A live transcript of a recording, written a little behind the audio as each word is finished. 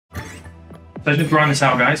let's just grind this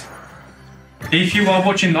out, guys. If you are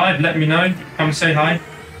watching live, let me know. Come say hi.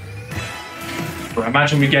 But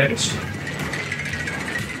imagine we get this.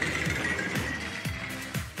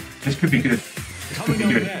 This could be good. This could be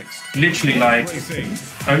good. Literally, like,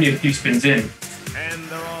 only a few spins in.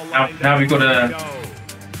 Now we've got to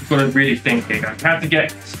really think here, guys. We have to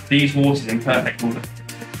get these horses in perfect order.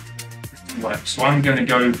 Right, so I'm going to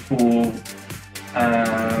go for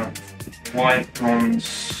white,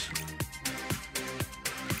 bronze,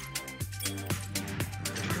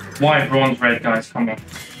 red, guys. Come on.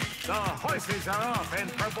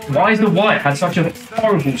 Why is the white had such a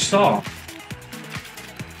horrible start?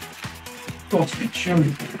 Got to be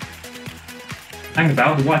joking. Hang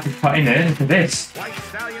about, the white is cut in there. Look at this.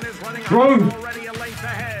 Bro!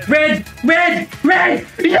 Red!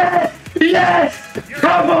 Yes! Yes!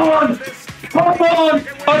 Come on! Come on!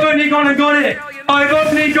 I've only gone and got it! I've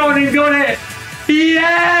only gone and got it!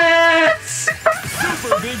 Yes!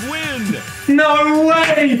 Super big win! No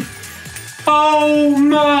way! Oh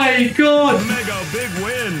my god! Mega big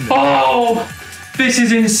win! Oh! This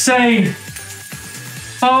is insane!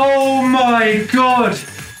 Oh my god!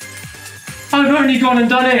 I've only gone and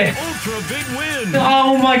done it! Ultra big win!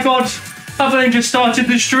 Oh my god! I've only just started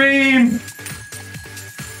the stream!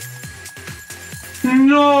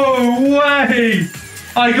 No way!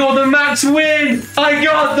 I got the max win! I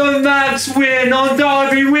got the max win on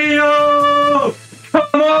Derby Wheel!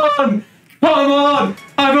 Come on! Come on!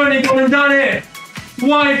 I've only gone and done it!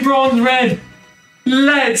 White, bronze, red!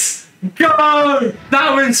 Let's go!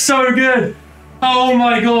 That was so good! Oh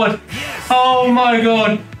my god! Oh my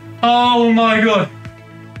god! Oh my god!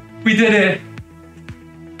 We did it!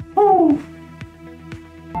 Woo.